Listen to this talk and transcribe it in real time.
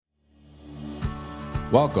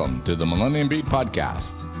Welcome to the Millennium Beat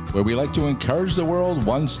Podcast, where we like to encourage the world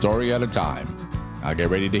one story at a time. Now get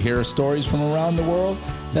ready to hear stories from around the world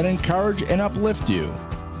that encourage and uplift you.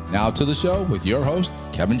 Now to the show with your host,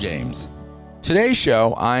 Kevin James. Today's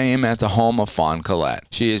show, I am at the home of Faun, Collett.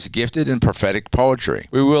 She is gifted in prophetic poetry.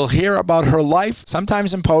 We will hear about her life,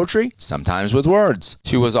 sometimes in poetry, sometimes with words.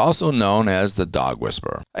 She was also known as the Dog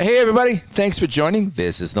Whisperer. Hey everybody, thanks for joining.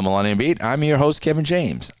 This is the Millennium Beat. I'm your host, Kevin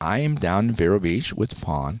James. I am down in Vero Beach with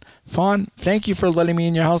Faun. Faun, thank you for letting me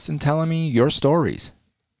in your house and telling me your stories.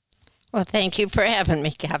 Well, thank you for having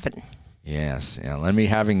me, Kevin. Yes, and let me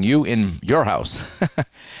having you in your house.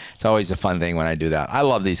 It's always a fun thing when I do that. I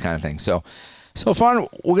love these kind of things. So Faun,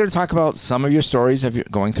 we're going to talk about some of your stories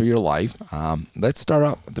of going through your life. Let's start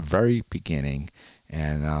out at the very beginning,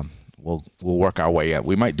 and we'll work our way up.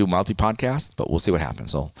 We might do multi-podcasts, but we'll see what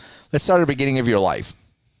happens. So let's start at the beginning of your life.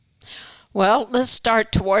 Well, let's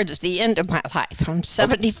start towards the end of my life. I'm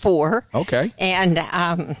 74. Okay. And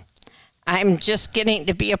I'm just getting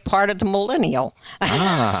to be a part of the millennial.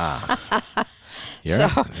 Yeah, so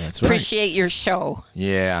that's right. Appreciate your show.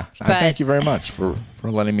 Yeah, thank you very much for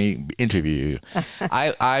letting me interview you.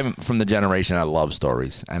 I'm from the generation that loves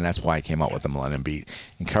stories, and that's why I came out with the Millennium Beat,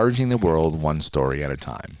 encouraging the world one story at a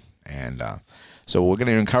time. And so we're going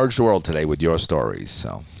to encourage the world today with your stories.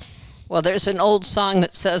 So, well, there's an old song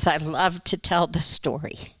that says, I love to tell the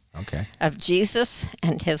story of Jesus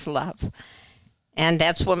and his love. And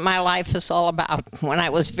that's what my life is all about. When I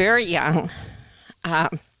was very young,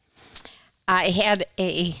 I had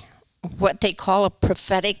what they call a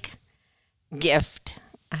prophetic gift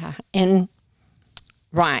in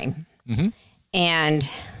rhyme. Mm-hmm. And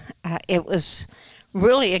it was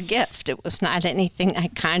really a gift. It was not anything I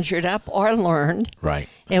conjured up or learned. Right.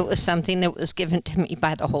 It was something that was given to me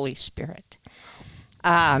by the Holy Spirit.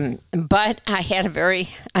 But I had a very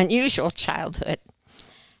unusual childhood.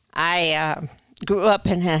 I grew up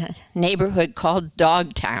in a neighborhood called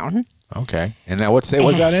Dogtown. Okay. And now what state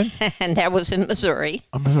was that in? And that was in Missouri.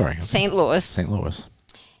 Oh, Missouri. Okay. St. Louis. St. Louis.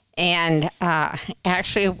 And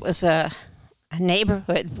actually it was a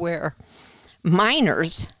neighborhood where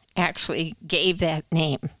miners actually gave that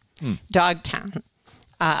name, Dogtown.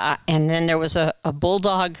 And then there was a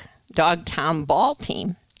Bulldog Dogtown ball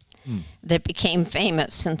team that became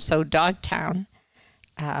famous. And so Dogtown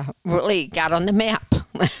really got on the map.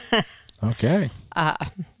 Okay.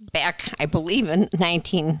 Back, I believe, in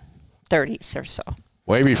 1930s or so.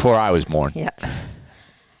 Way before I was born. Yes.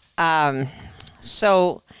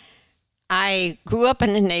 So I grew up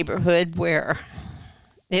in a neighborhood where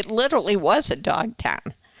it literally was a dog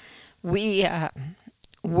town. We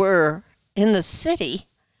were in the city,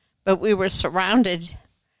 but we were surrounded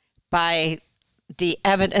by the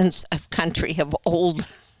evidence of country, of old.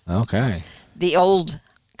 Okay. The old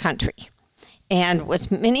country. And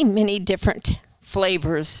with many, many different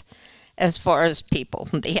flavors as far as people.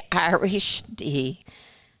 The Irish, the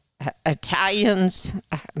Italians,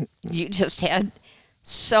 you just had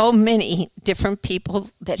so many different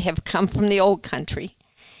people that have come from the old country.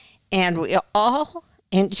 And we all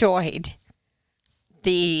enjoyed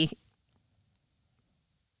the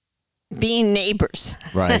being neighbors.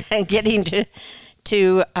 Right. And getting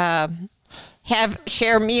to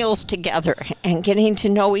share meals together and getting to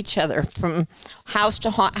know each other from house to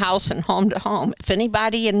house and home to home. If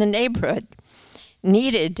anybody in the neighborhood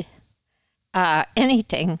needed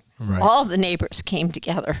anything, right, all the neighbors came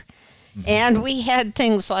together. Mm-hmm. And we had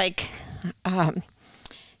things like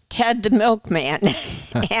Ted the milkman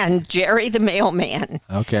and Jerry the mailman.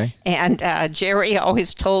 Okay. And Jerry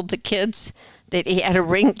always told the kids that he had a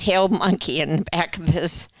ring-tailed monkey in the back of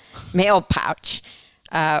his mail pouch.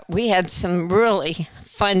 We had some really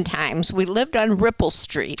fun times. We lived on Ripple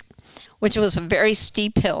Street, which was a very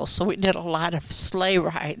steep hill, so we did a lot of sleigh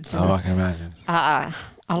rides. Oh, I can imagine. A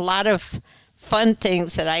lot of fun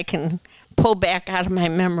things that I can pull back out of my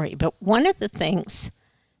memory. But one of the things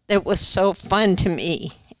that was so fun to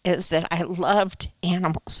me is that I loved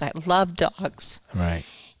animals. I loved dogs. Right.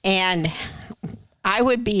 And I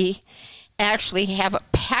would actually have a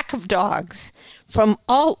pack of dogs from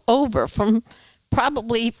all over, from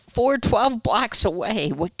probably 12 blocks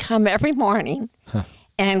away, would come every morning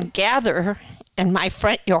and gather in my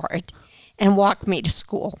front yard and walk me to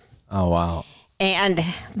school. Oh, wow. And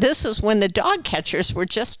this is when the dog catchers were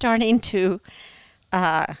just starting to,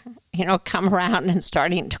 come around and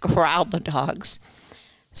starting to corral the dogs.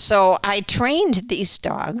 So I trained these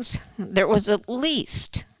dogs. There was at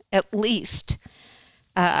least 7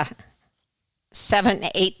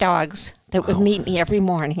 to 8 dogs that would meet me every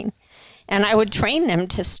morning. And I would train them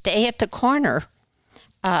to stay at the corner,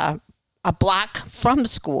 a block from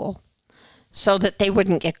school, so that they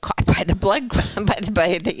wouldn't get caught by the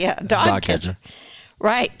dog catcher.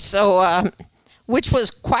 Right. So, which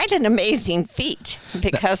was quite an amazing feat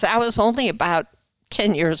because I was only about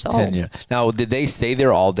 10 years old. 10 years. Now, did they stay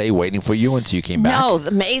there all day waiting for you until you came back? No, the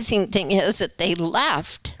amazing thing is that they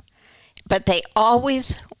left, but they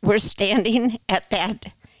always were standing at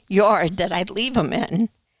that yard that I'd leave them in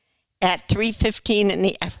at 3:15 in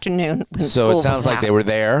the afternoon. So it sounds like they were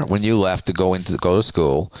there when you left to go to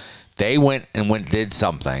school. They went did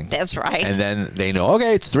something. That's right. And then they know,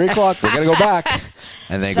 okay, it's 3 o'clock. We're gonna go back.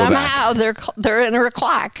 And they go back. Somehow their inner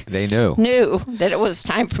clock knew that it was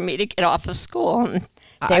time for me to get off of school. And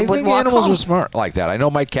I think animals are smart like that. I know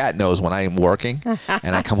my cat knows when I'm working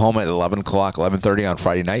and I come home at 11 o'clock, 11:30 on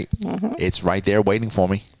Friday night. Mm-hmm. It's right there waiting for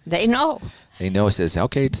me. They know. They know. It says,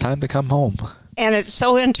 okay, it's time to come home. And it's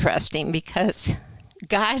so interesting because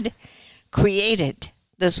God created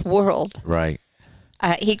this world. Right.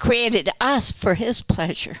 He created us for his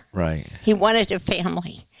pleasure. Right. He wanted a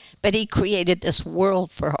family, but he created this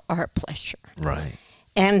world for our pleasure. Right.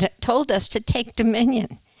 And told us to take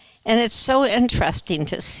dominion. And it's so interesting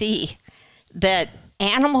to see that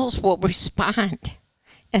animals will respond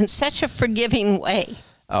in such a forgiving way.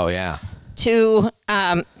 Oh, yeah. To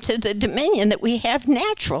the dominion that we have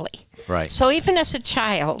naturally. Right. So even as a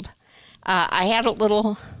child, I had a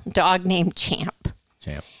little dog named Champ.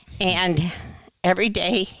 And every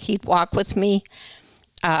day he'd walk with me.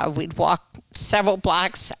 We'd walk several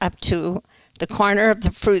blocks up to the corner of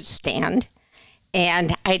the fruit stand,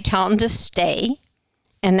 and I'd tell him to stay.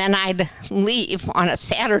 And then I'd leave on a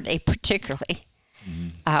Saturday particularly,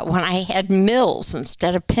 when I had mills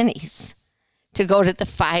instead of pennies, to go to the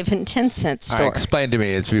 5 and 10 cent store. All right, explain to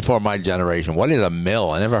me. It's before my generation. What is a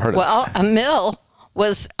mill? I never heard of it. Well, a mill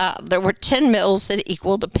was, there were 10 mills that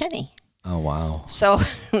equaled a penny. Oh, wow. So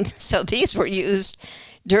these were used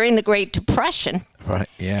during the Great Depression. Right,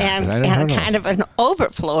 yeah. And kind of an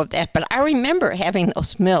overflow of that. But I remember having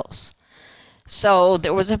those mills. So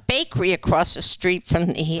there was a bakery across the street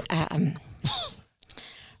from the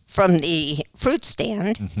fruit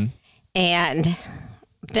stand. Mm-hmm. And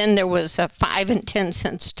then there was a 5 and 10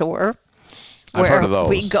 cent store where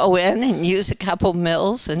we go in and use a couple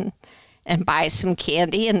mills and buy some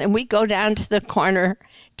candy. And then we go down to the corner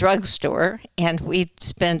drugstore and we'd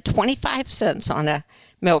spend 25 cents on a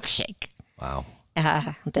milkshake. Wow.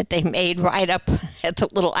 That they made right up at the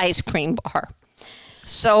little ice cream bar.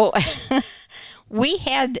 So we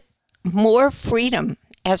had more freedom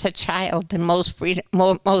as a child than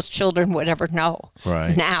most children would ever know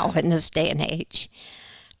now in this day and age.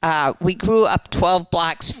 We grew up 12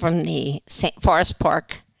 blocks from the Forest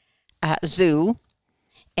Park Zoo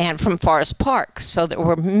and from Forest Park. So there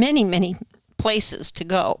were many, many places to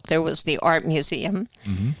go. There was the Art Museum.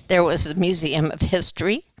 Mm-hmm. There was the Museum of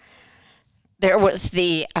History. There was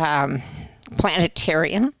the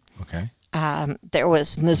planetarium. Okay. There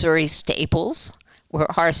was Missouri Stables, where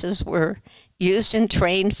horses were used and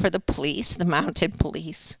trained for the police, the mounted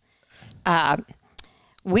police.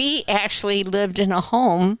 We actually lived in a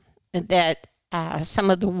home that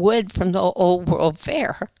some of the wood from the Old World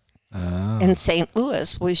Fair in St.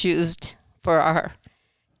 Louis was used for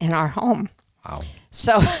in our home. Wow.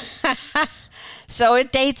 So, so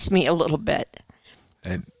it dates me a little bit.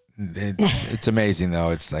 It's amazing,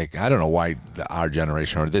 though. It's like, I don't know why our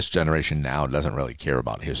generation or this generation now doesn't really care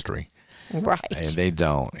about history. Right. And they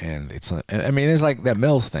don't. And it's like that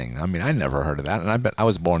Mills thing. I mean, I never heard of that. And I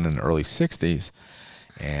was born in the early 60s.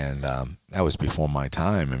 And that was before my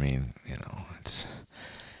time. I mean,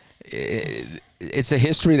 it's a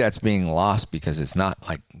history that's being lost because it's not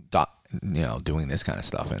like, doing this kind of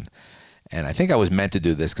stuff. And I think I was meant to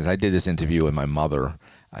do this because I did this interview with my mother,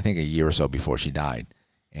 I think a year or so before she died,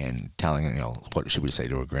 and telling, what should we say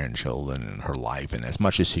to her grandchildren and her life and as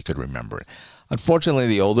much as she could remember it. Unfortunately,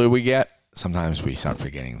 the older we get, sometimes we start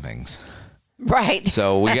forgetting things. Right.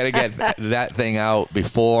 So we got to get that thing out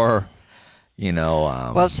before,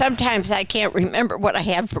 well, sometimes I can't remember what I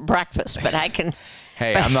had for breakfast, but I can.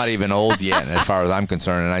 Hey, I'm not even old yet as far as I'm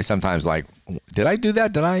concerned. And I sometimes did I do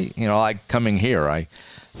that? Did I, like coming here, I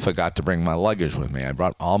forgot to bring my luggage with me. I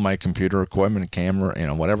brought all my computer equipment,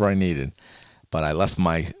 camera, whatever I needed. But I left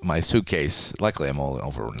my suitcase. Luckily, I'm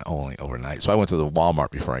only overnight. So I went to the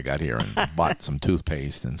Walmart before I got here and bought some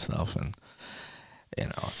toothpaste and stuff. And,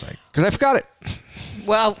 it's like, because I forgot it.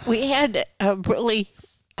 Well, we had a really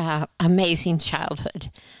amazing childhood.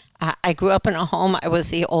 I grew up in a home. I was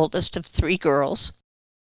the oldest of 3 girls.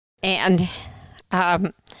 And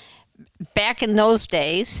back in those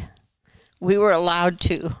days, we were allowed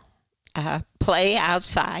to play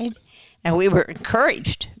outside. And we were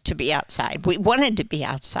encouraged to be outside. We wanted to be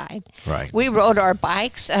outside. Right. We rode our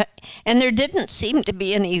bikes, and there didn't seem to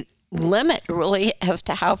be any limit really as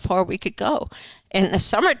to how far we could go. In the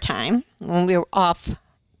summertime, when we were off,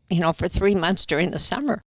 for 3 months during the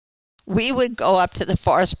summer, we would go up to the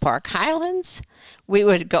Forest Park Highlands. We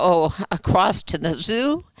would go across to the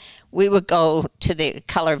zoo. We would go to the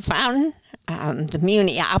Colored Fountain. The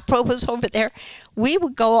Muni Opera was over there. We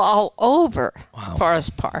would go all over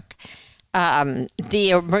Forest Park.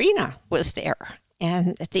 The arena was there,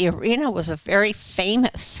 and the arena was a very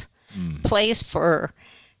famous place for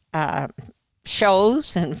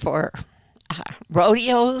shows and for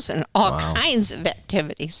rodeos and all kinds of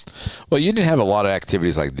activities. Well, you didn't have a lot of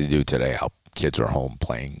activities like they do today. How kids are home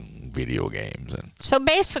playing video games, and so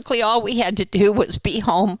basically all we had to do was be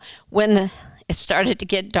home when it started to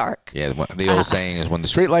get dark. Yeah, the old saying is when the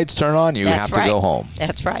street lights turn on, you have to go home.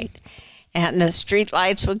 That's right. And the street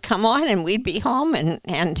lights would come on, and we'd be home,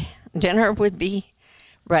 and dinner would be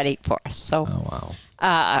ready for us. So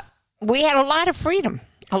we had a lot of freedom.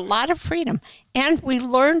 And we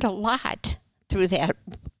learned a lot through that.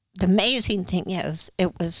 The amazing thing is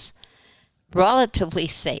it was relatively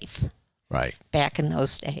safe back in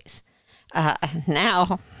those days.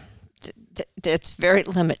 Now it's very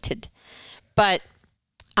limited. But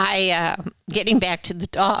getting back to the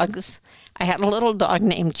dogs, I had a little dog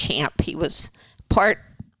named Champ. He was part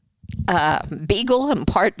beagle and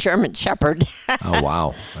part German Shepherd. Oh,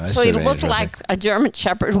 wow. So he looked like a German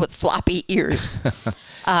Shepherd with floppy ears.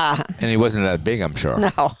 And he wasn't that big, I'm sure. No.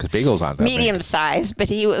 Because beagles aren't that medium big. size, but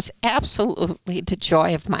he was absolutely the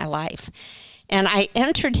joy of my life. And I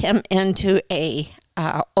entered him into a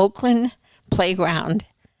Oakland playground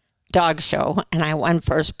dog show, and I won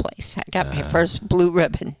first place. I got my first blue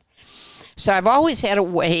ribbon. So I've always had a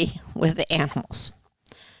way with the animals.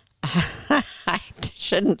 I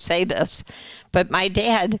shouldn't say this, but my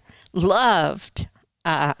dad loved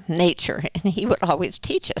nature, and he would always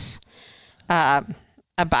teach us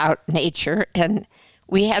about nature. And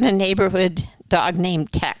we had a neighborhood dog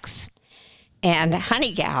named Tex, and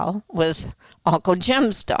Honey Gal was Uncle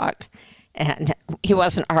Jim's dog. And he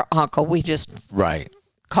wasn't our uncle. We just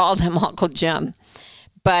called him Uncle Jim.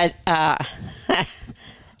 But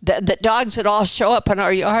the dogs would all show up in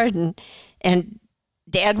our yard, and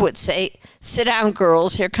Dad would say, "Sit down,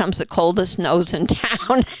 girls. Here comes the coldest nose in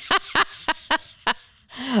town."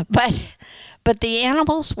 But the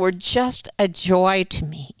animals were just a joy to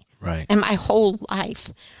me. Right. And my whole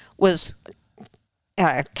life was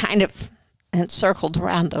kind of encircled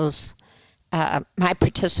around those, my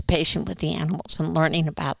participation with the animals and learning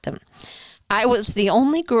about them. I was the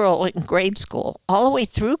only girl in grade school, all the way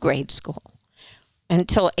through grade school,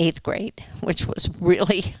 until 8th grade, which was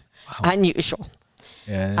really unusual.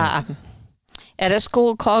 Yeah. At a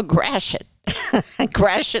school called Gratiot,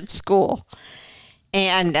 Gratiot School.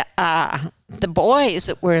 And the boys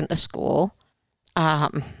that were in the school,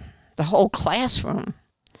 the whole classroom,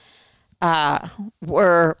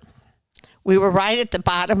 we were right at the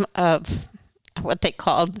bottom of what they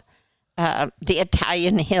called the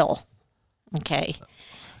Italian Hill. Okay.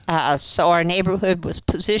 So our neighborhood was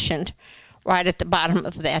positioned right at the bottom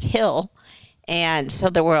of that hill. And so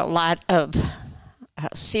there were a lot of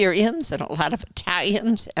Syrians and a lot of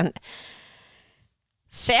Italians. And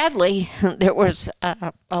sadly, there was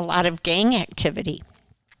a lot of gang activity.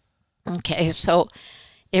 Okay. So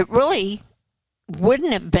it really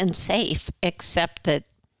wouldn't have been safe, except that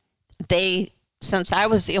since I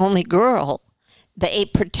was the only girl, they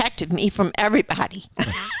protected me from everybody.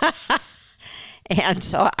 And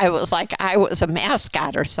so I was like I was a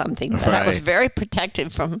mascot or something, but I was very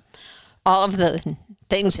protected from all of the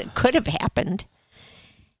things that could have happened.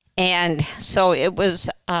 And so it was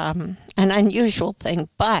an unusual thing,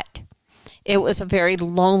 but it was a very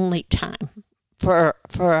lonely time for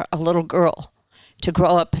a little girl to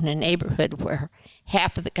grow up in a neighborhood where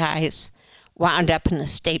half of the guys wound up in the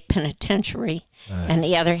state penitentiary, and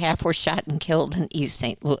the other half were shot and killed in East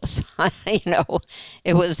St. Louis.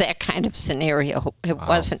 It was that kind of scenario. It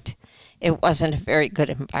wasn't a very good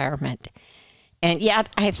environment, and yet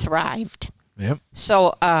I thrived. Yep.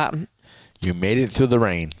 So you made it through the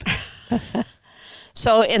rain.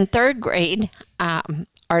 So in 3rd grade,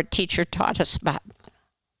 our teacher taught us about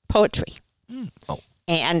poetry,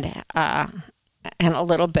 and a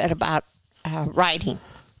little bit about writing.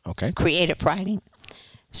 Okay. Creative writing.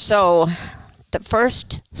 So the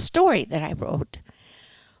first story that I wrote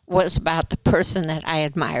was about the person that I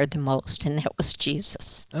admired the most, and that was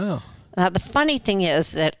Jesus. Oh. Now, the funny thing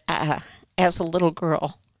is that as a little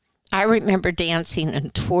girl, I remember dancing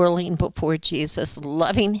and twirling before Jesus,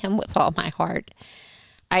 loving him with all my heart.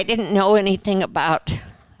 I didn't know anything about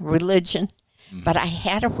religion, but I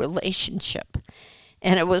had a relationship,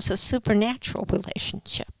 and it was a supernatural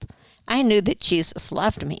relationship. I knew that Jesus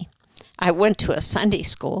loved me. I went to a Sunday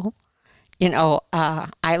school.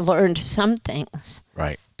 I learned some things.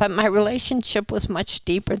 Right. But my relationship was much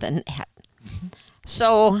deeper than that.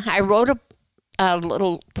 So I wrote a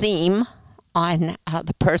little theme on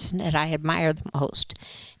the person that I admire the most.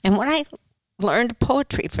 And when I learned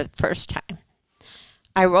poetry for the first time,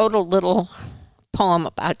 I wrote a little poem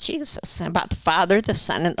about Jesus, about the Father, the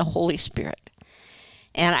Son, and the Holy Spirit.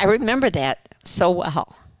 And I remember that so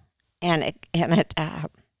well. And it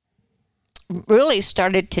really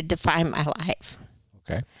started to define my life.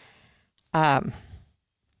 Okay. And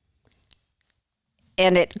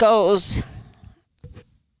it goes,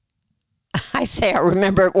 I say I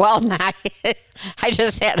remember it well now. I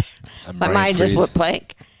just had, my mind just went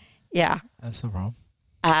blank. Yeah. That's no problem.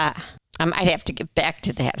 I might have to get back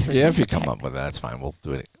to that. Yeah, if you come up with that, that's fine. We'll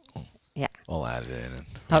do it. Yeah. We'll add it in.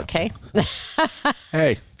 Okay.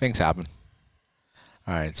 Hey, things happen.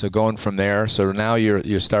 All right, so going from there, so now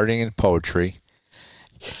you're starting in poetry.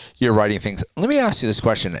 You're writing things. Let me ask you this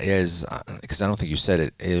question: is because I don't think you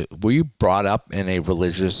said it. Were you brought up in a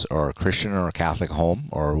religious or a Christian or a Catholic home,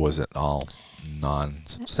 or was it all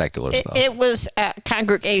non-secular stuff? It was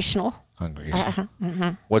congregational. Congregational.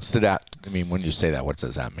 What's that? I mean, when you say that, what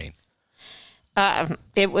does that mean?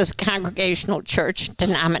 It was congregational church,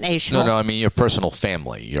 denominational. No, I mean your personal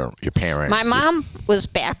family, your parents. My mom was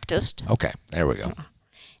Baptist. Okay, there we go.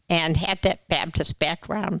 And had that Baptist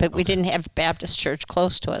background, but we didn't have a Baptist church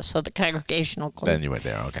close to us, so the congregational then you went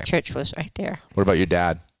there, okay. church was right there. What about your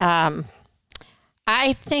dad?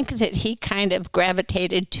 I think that he kind of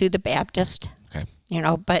gravitated to the Baptist. Okay.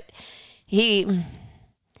 But he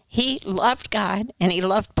loved God and he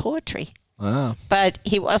loved poetry. Wow. But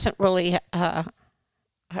he wasn't really a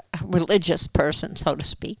religious person, so to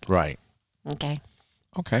speak. Right. Okay.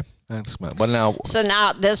 Okay. That's well now. So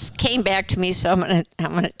now this came back to me, so I'm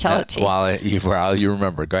gonna tell it to you. While you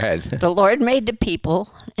remember, go ahead. The Lord made the people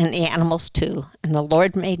and the animals too, and the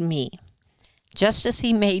Lord made me, just as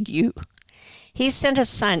He made you. He sent a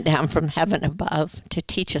Son down from heaven above to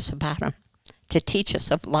teach us about Him, to teach us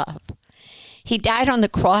of love. He died on the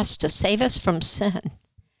cross to save us from sin.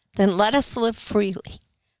 Then let us live freely,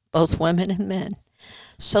 both women and men.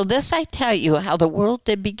 So this I tell you, how the world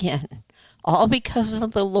did begin, all because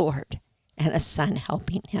of the Lord and a Son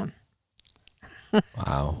helping Him.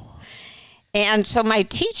 Wow. And so my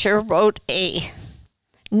teacher wrote a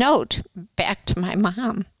note back to my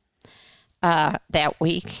mom that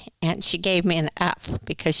week, and she gave me an F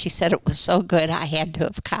because she said it was so good I had to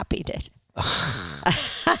have copied it.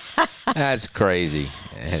 That's crazy.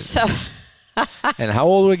 So... And how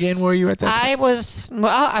old again were you at that time?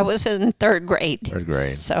 I was in third grade. Third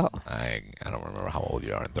grade. So I don't remember how old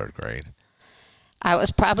you are in third grade. I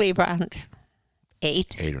was probably around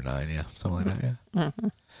 8. 8 or 9, yeah. Something like that, yeah. Mm-hmm.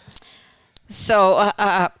 So,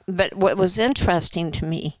 but what was interesting to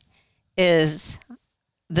me is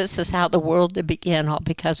this is how the world did begin, all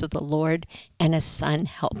because of the Lord and His Son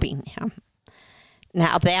helping Him.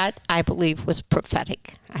 Now that, I believe, was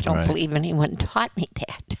prophetic. I don't believe anyone taught me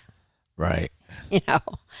that. Right.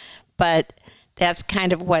 But that's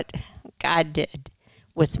kind of what God did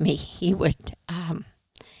with me. He would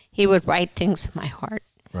write things in my heart.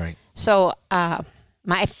 Right. So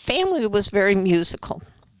my family was very musical.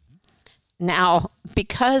 Now,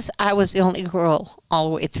 because I was the only girl all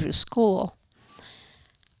the way through school,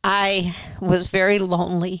 I was very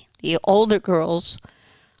lonely. The older girls,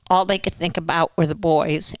 all they could think about were the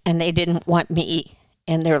boys, and they didn't want me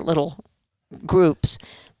in their little groups.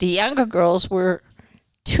 The younger girls were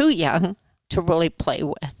too young to really play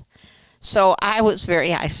with. So I was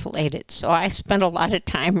very isolated. So I spent a lot of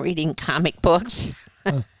time reading comic books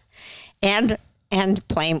and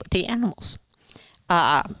playing with the animals.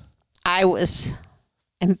 I was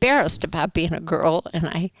embarrassed about being a girl, and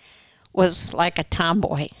I was like a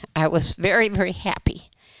tomboy. I was very, very happy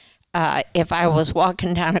if I was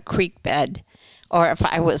walking down a creek bed, or if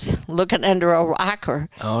I was looking under a rock, or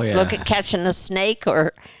catching a snake,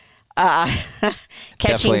 or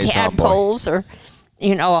catching tadpoles, or,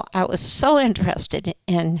 I was so interested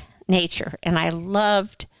in nature, and I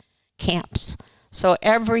loved camps. So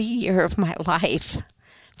every year of my life,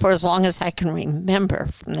 for as long as I can remember,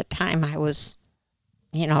 from the time I was,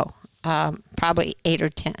 probably 8 or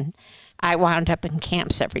 10, I wound up in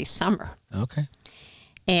camps every summer. Okay.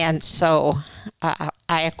 And so I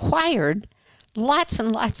acquired lots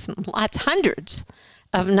and lots and lots, hundreds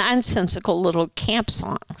of nonsensical little camp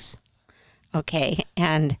songs. Okay,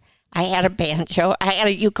 and I had a banjo. I had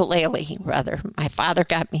a ukulele, rather. My father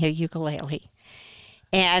got me a ukulele.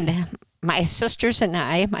 And my sisters and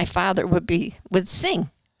I, my father would sing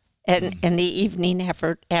in the evening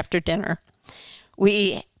after dinner.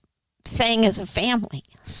 We sang as a family.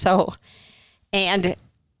 So, and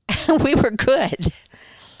we were good.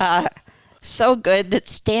 So good that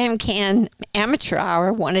Stan Can Amateur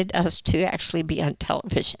Hour wanted us to actually be on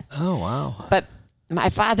television. Oh, wow. But my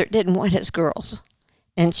father didn't want his girls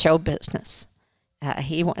in show business.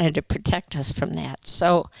 He wanted to protect us from that.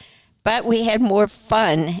 So, but we had more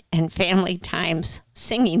fun and family times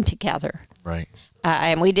singing together. Right.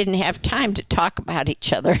 And we didn't have time to talk about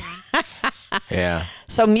each other. Yeah.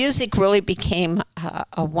 So music really became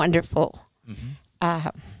a wonderful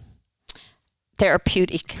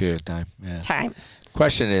therapeutic Period of time. Yeah. time.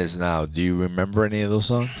 Question is now, do you remember any of those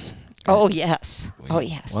songs? Oh, yes. Oh,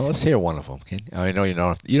 yes. Well, let's hear one of them. I know you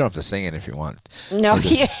don't have to sing it if you want. No,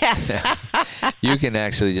 Just- yeah. You can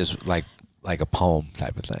actually just like a poem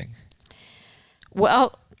type of thing.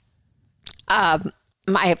 Well,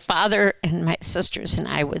 my father and my sisters and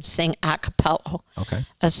I would sing a cappella Okay.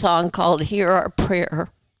 a song called Hear Our Prayer,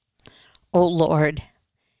 O Lord,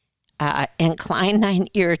 incline thine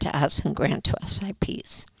ear to us and grant to us thy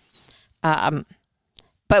peace. But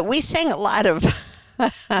we sang a lot of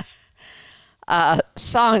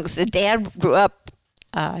songs. Dad grew up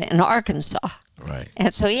in Arkansas. Right.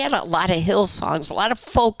 And so he had a lot of hill songs, a lot of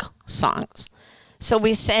folk songs. So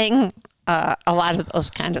we sang a lot of those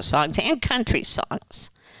kind of songs and country songs.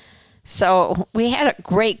 So we had a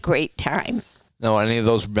great, great time. Now, any of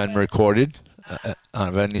those been recorded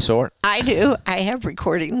of any sort? I do. I have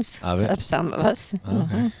recordings Of it? of some of us.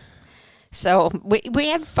 Okay. So we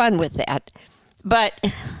had fun with that. But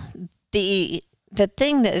the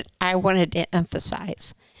thing that I wanted to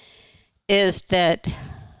emphasize is that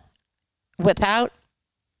without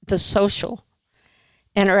the social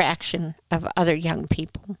interaction of other young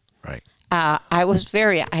people, Right. I was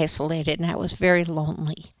very isolated and I was very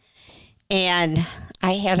lonely. And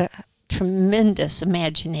I had a tremendous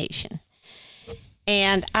imagination.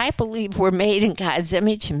 And I believe we're made in God's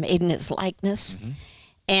image and made in his likeness.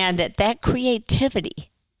 And that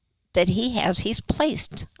creativity that he has, he's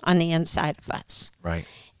placed on the inside of us. Right.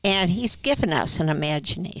 And he's given us an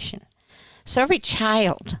imagination. So every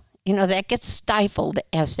child, that gets stifled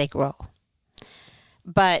as they grow.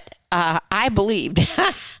 But I believed,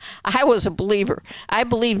 I was a believer. I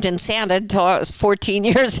believed in Santa until I was 14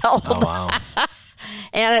 years old. Oh, wow.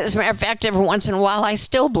 And as a matter of fact, every once in a while, I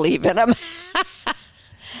still believe in him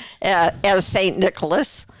as St.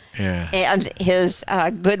 Nicholas Yeah. and his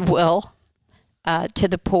goodwill to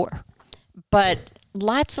the poor. But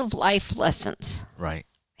lots of life lessons Right.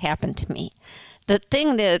 happened to me. The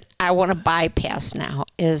thing that I want to bypass now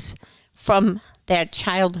is from that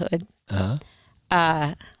childhood,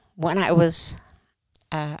 when I was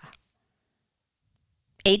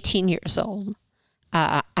 18 years old,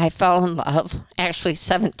 I fell in love, actually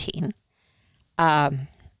 17,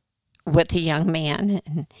 with a young man.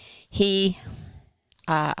 And he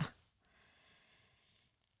and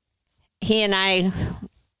I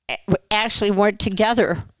actually weren't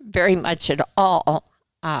together very much at all.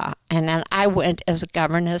 And then I went as a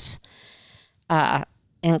governess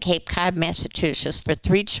in Cape Cod, Massachusetts for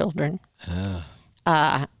 3 children,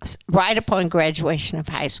 right upon graduation of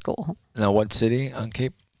high school. Now, what city on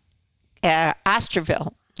Cape?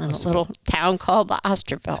 Osterville, in a little town called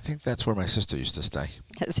Osterville. I think that's where my sister used to stay.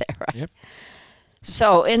 Is that right? Yep.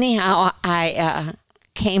 So anyhow, I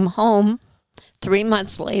came home 3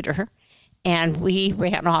 months later, and we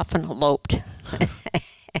ran off and eloped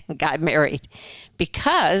and got married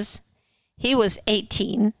because he was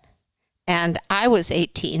 18 and I was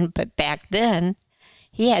 18, but back then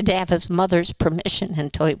he had to have his mother's permission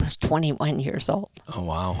until he was 21 years old Oh,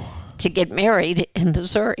 wow. to get married in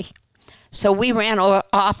Missouri. So we ran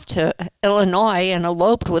off to Illinois and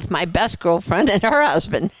eloped with my best girlfriend and her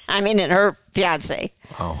husband. And her fiance.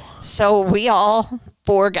 Oh. So we all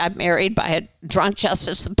 4 got married by a drunk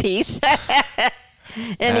justice of peace in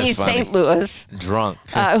That's East funny. St. Louis, Drunk.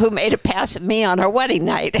 who made a pass at me on our wedding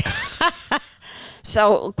night.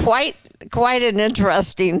 So quite an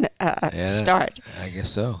interesting start. I guess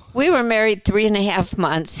so. We were married 3.5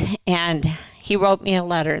 months, and he wrote me a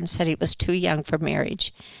letter and said he was too young for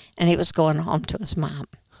marriage, and he was going home to his mom.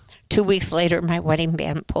 2 weeks later, my wedding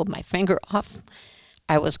band pulled my finger off.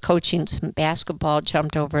 I was coaching some basketball,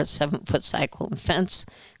 jumped over a 7-foot cyclone fence,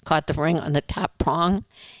 caught the ring on the top prong,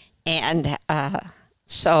 and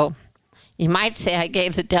so you might say I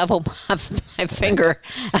gave the devil my finger.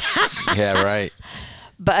 Yeah, right.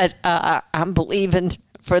 But I'm believing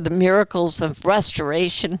for the miracles of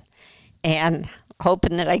restoration and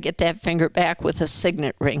hoping that I get that finger back with a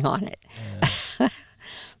signet ring on it.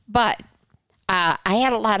 But I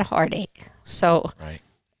had a lot of heartache. So Right.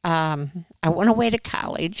 I went away to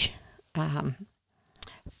college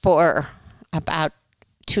for about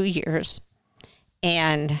 2 years.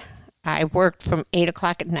 And I worked from 8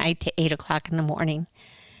 o'clock at night to 8 o'clock in the morning.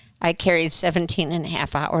 I carried 17 and a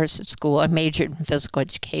half hours at school. I majored in physical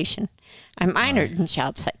education. I minored in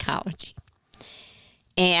child psychology.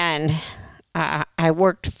 And I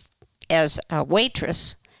worked as a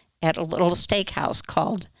waitress at a little steakhouse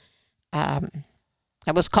called,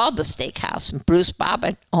 it was called the Steakhouse. And Bruce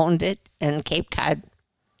Bobbitt owned it in Cape Cod,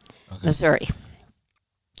 Missouri.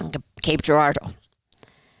 Cape Girardeau.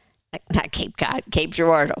 Not Cape Cod, Cape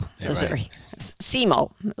Girardeau, Missouri. Right.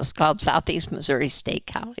 SEMO. It was called Southeast Missouri State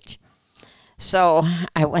College. So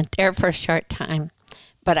I went there for a short time,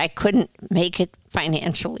 but I couldn't make it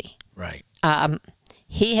financially. Right.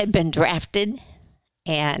 He had been drafted,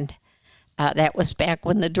 and that was back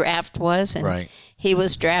when the draft was. And Right. he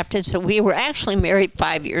was drafted. So we were actually married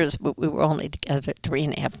 5 years, but we were only together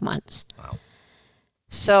 3.5 months. Wow.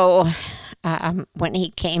 So when he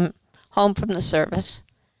came home from the service,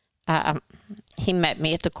 he met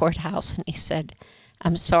me at the courthouse, and he said,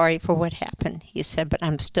 "I'm sorry for what happened." He said, "But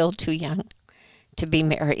I'm still too young to be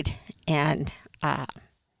married." And Now,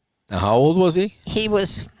 how old was he? he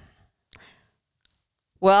was,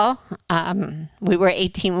 well, we were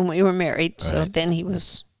 18 when we were married, so Right. then he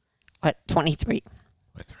was, 23.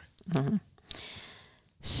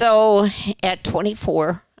 So at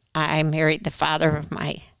 24, I married the father of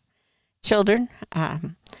my children.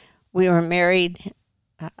 We were married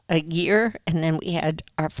a year, and then we had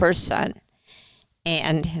our first son.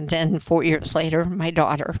 And then 4 years later, my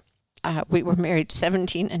daughter. We were married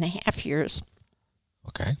 17 and a half years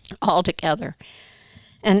Okay. altogether.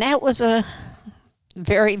 And that was a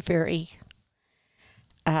very, very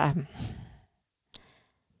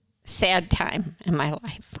sad time in my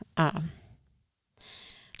life.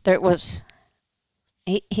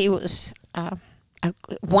 He was a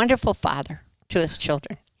wonderful father to his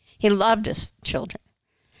children. He loved his children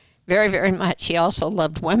very, very much. He also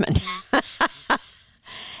loved women.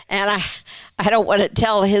 And I don't want to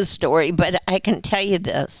tell his story, but I can tell you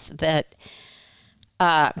this, that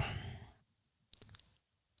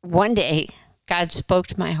one day God spoke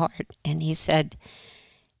to my heart, and he said,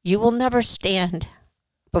 "You will never stand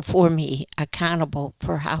before me accountable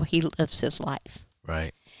for how he lives his life.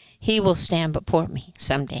 Right. He will stand before me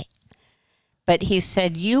someday. But he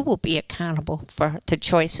said, you will be accountable for the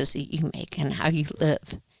choices that you make and how you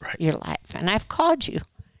live your life. And I've called you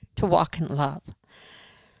to walk in love."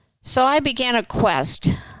 So I began a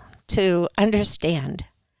quest to understand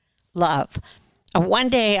love. One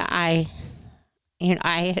day I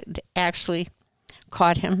had actually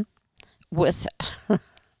caught him with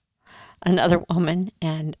another woman,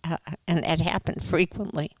 and that happened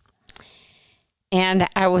frequently. And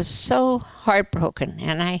I was so heartbroken,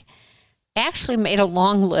 and I actually made a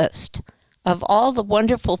long list of all the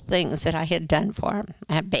wonderful things that I had done for him.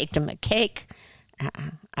 I baked him a cake.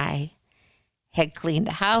 I had cleaned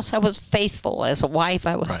the house. I was faithful as a wife.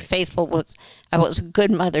 I was faithful. I was a good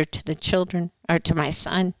mother to the children, or to my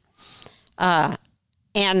son.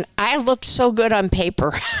 And I looked so good on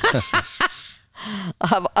paper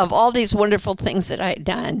of all these wonderful things that I had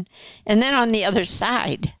done. And then on the other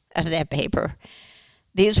side of that paper,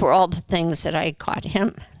 these were all the things that I had caught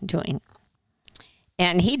him doing.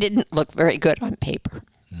 And he didn't look very good on paper.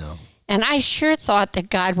 No. And I sure thought that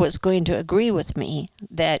God was going to agree with me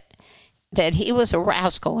that he was a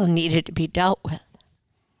rascal and needed to be dealt with.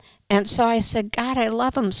 And so I said, "God, I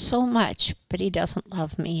love him so much, but he doesn't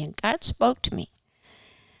love me." And God spoke to me.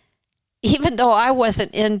 Even though I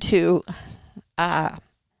wasn't into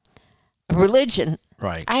religion,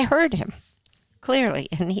 Right. I heard him clearly.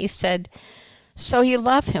 And he said, "So you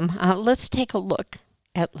love him. Let's take a look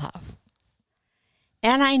at love."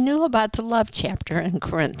 And I knew about the love chapter in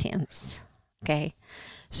Corinthians. Okay.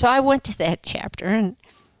 So I went to that chapter, and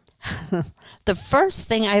the first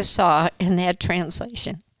thing I saw in that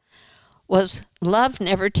translation was love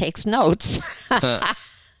never takes notes.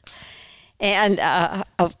 And,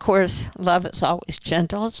 of course, love is always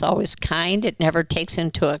gentle. It's always kind. It never takes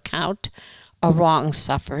into account a wrong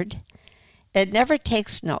suffered. It never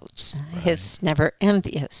takes notes. It's never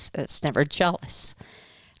envious. It's never jealous.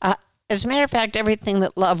 As a matter of fact, everything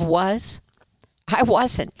that love was, I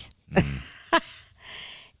wasn't.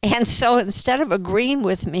 And so instead of agreeing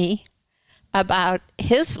with me about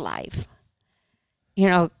his life,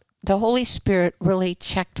 the Holy Spirit really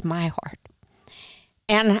checked my heart.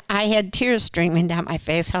 And I had tears streaming down my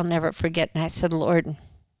face. I'll never forget. And I said, "Lord,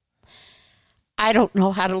 I don't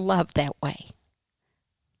know how to love that way.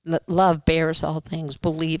 Love bears all things,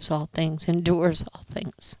 believes all things, endures all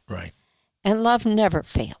things. Right. And love never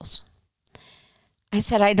fails. I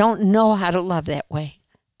said, I don't know how to love that way,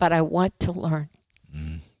 but I want to learn.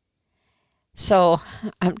 So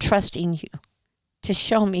I'm trusting you to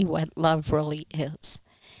show me what love really is.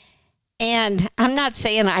 And I'm not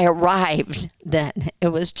saying I arrived then. It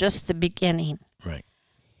was just the beginning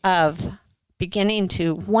of beginning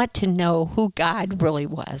to want to know who God really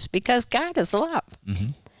was, because God is love.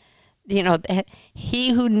 You know, that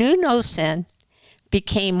he who knew no sin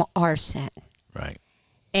became our sin. Right.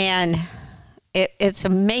 And it's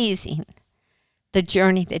amazing the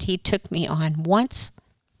journey that he took me on. Once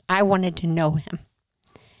I wanted to know him,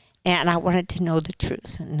 and I wanted to know the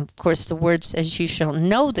truth. And of course, the word says you shall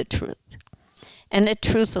know the truth, and the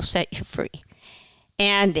truth will set you free.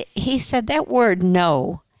 And he said that word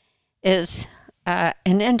know is an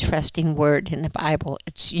interesting word in the Bible.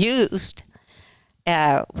 It's used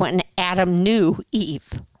when Adam knew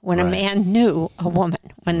Eve, when a man knew a woman,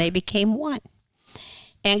 when they became one.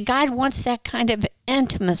 And God wants that kind of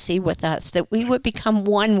intimacy with us, that we would become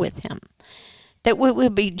one with him, that we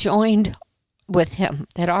would be joined with him,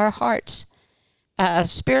 that our hearts,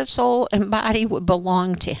 spirit, soul, and body would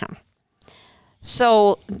belong to him.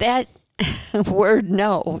 So that word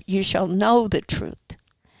know, you shall know the truth,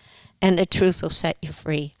 and the truth will set you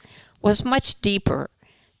free, was much deeper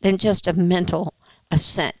than just a mental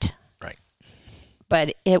assent. Right.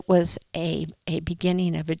 But it was a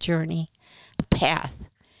beginning of a journey, a path,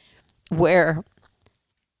 where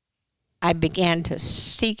I began to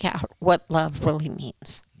seek out what love really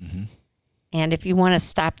means. And if you want to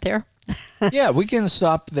stop there. Yeah, we can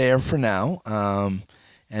stop there for now,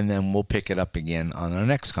 and then we'll pick it up again on our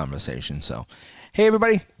next conversation. So, hey,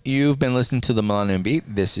 everybody, you've been listening to The Millennium Beat.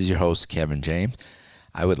 This is your host, Kevin James.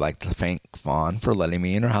 I would like to thank Faun for letting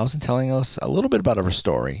me in her house and telling us a little bit about her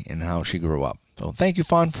story and how she grew up. So thank you,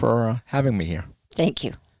 Faun, for having me here. Thank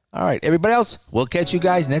you. All right, everybody else, we'll catch you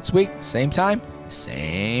guys next week, same time,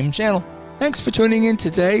 same channel. Thanks for tuning in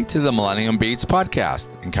today to the Millennium Beats podcast,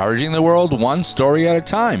 encouraging the world one story at a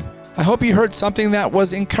time. I hope you heard something that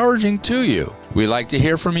was encouraging to you. We'd like to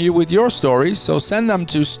hear from you with your stories, so send them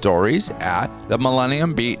to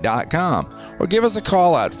stories@themillenniumbeat.com or give us a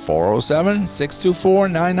call at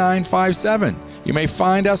 407-624-9957. You may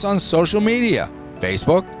find us on social media,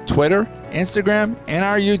 Facebook, Twitter, Instagram, and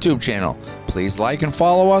our YouTube channel. Please like and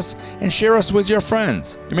follow us and share us with your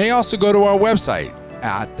friends. You may also go to our website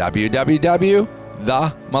at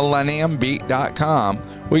www.themillenniumbeat.com,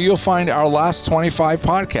 where you'll find our last 25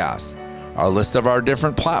 podcasts, our list of our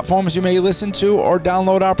different platforms you may listen to or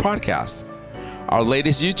download our podcast, our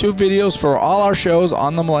latest YouTube videos for all our shows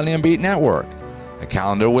on the Millennium Beat Network, a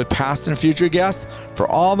calendar with past and future guests for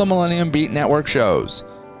all the Millennium Beat Network shows.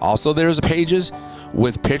 Also, there's pages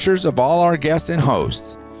with pictures of all our guests and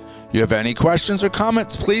hosts. You have any questions or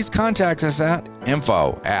comments, please contact us at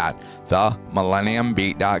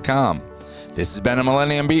info@themillenniumbeat.com. This has been a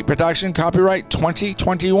Millennium Beat production, copyright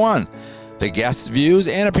 2021. The guests' views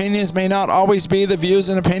and opinions may not always be the views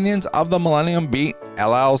and opinions of the Millennium Beat,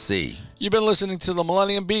 LLC. You've been listening to the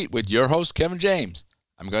Millennium Beat with your host, Kevin James.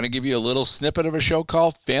 I'm going to give you a little snippet of a show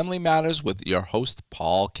called Family Matters with your host,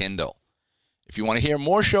 Paul Kindle. If you want to hear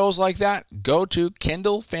more shows like that, go to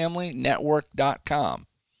KindleFamilyNetwork.com.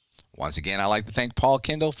 Once again, I'd like to thank Paul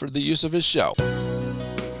Kindle for the use of his show.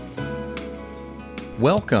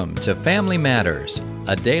 Welcome to Family Matters,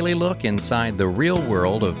 a daily look inside the real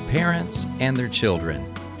world of parents and their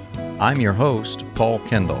children. I'm your host, Paul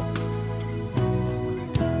Kindle.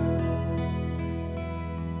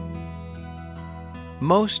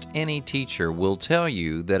 Most any teacher will tell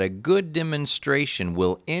you that a good demonstration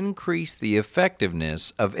will increase the effectiveness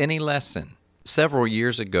of any lesson. Several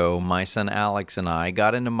years ago, my son Alex and I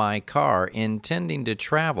got into my car intending to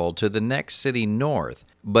travel to the next city north,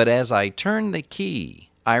 but as I turned the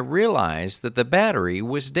key, I realized that the battery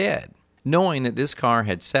was dead. Knowing that this car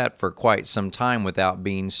had sat for quite some time without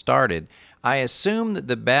being started, I assumed that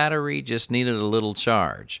the battery just needed a little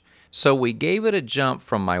charge. So we gave it a jump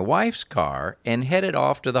from my wife's car and headed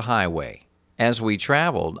off to the highway. As we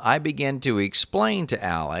traveled, I began to explain to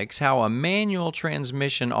Alex how a manual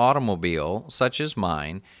transmission automobile, such as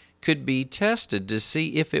mine, could be tested to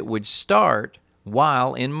see if it would start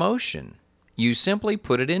while in motion. You simply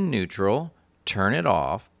put it in neutral, turn it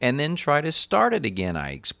off, and then try to start it again,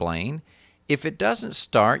 I explained. If it doesn't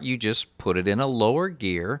start, you just put it in a lower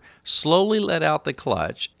gear, slowly let out the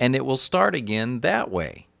clutch, and it will start again that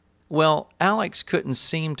way. Well, Alex couldn't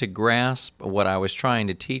seem to grasp what I was trying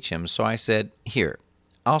to teach him, so I said, "Here,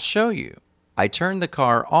 I'll show you." I turned the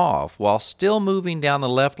car off while still moving down the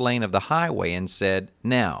left lane of the highway and said,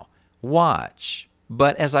 "Now, watch."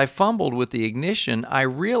 But as I fumbled with the ignition, I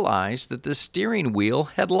realized that the steering wheel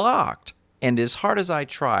had locked. And as hard as I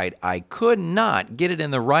tried, I could not get it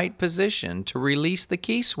in the right position to release the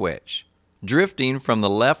key switch. Drifting from the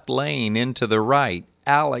left lane into the right,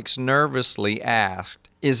 Alex nervously asked,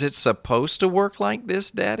 "Is it supposed to work like this,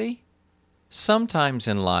 Daddy?" Sometimes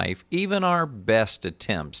in life, even our best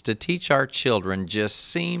attempts to teach our children just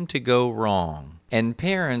seem to go wrong. And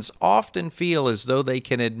parents often feel as though they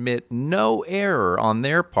can admit no error on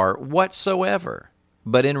their part whatsoever.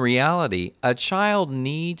 But in reality, a child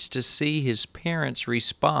needs to see his parents'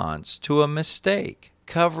 response to a mistake.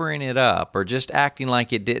 Covering it up or just acting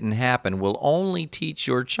like it didn't happen will only teach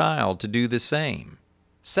your child to do the same.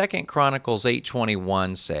 2 Chronicles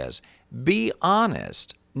 8:21 says, "Be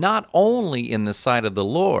honest, not only in the sight of the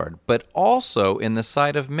Lord, but also in the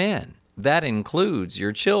sight of men." That includes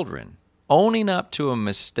your children. Owning up to a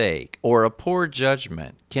mistake or a poor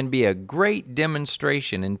judgment can be a great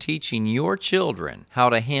demonstration in teaching your children how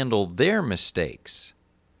to handle their mistakes.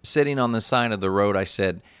 Sitting on the side of the road, I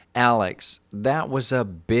said, "Alex, that was a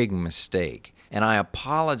big mistake, and I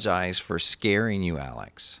apologize for scaring you,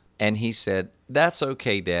 Alex." And he said, "That's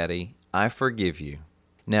okay, Daddy. I forgive you."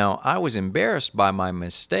 Now, I was embarrassed by my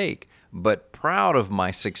mistake, but proud of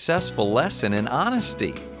my successful lesson in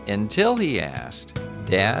honesty, until he asked,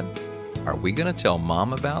 "Dad, are we going to tell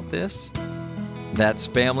Mom about this?" That's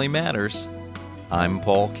Family Matters. I'm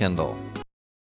Paul Kendall.